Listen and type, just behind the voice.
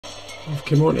I've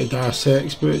come on to do a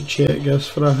Xboot check this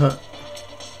for a hit.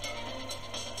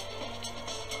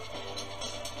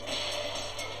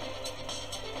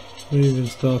 We even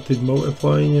started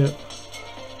multiplying yet.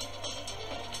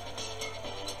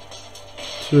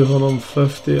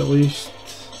 250 at least.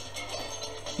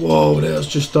 Whoa, there's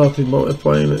just started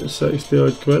multiplying at 60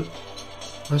 odd quid.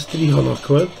 That's 300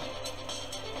 quid.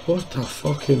 What a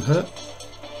fucking hit.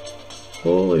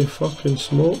 Holy fucking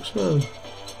smokes, man.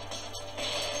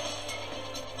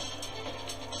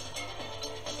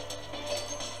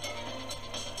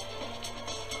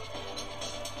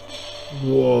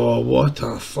 Whoa, what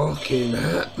a fucking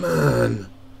hit, man.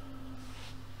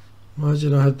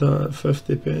 Imagine I had that at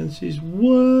 50 pences.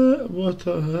 What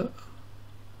a hit.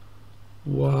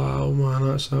 Wow, man,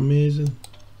 that's amazing.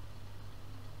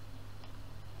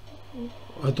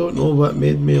 I don't know what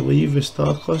made me leave the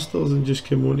star clusters and just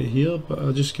come on to here, but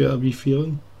I just get a wee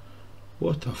feeling.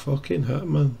 What a fucking hit,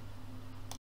 man.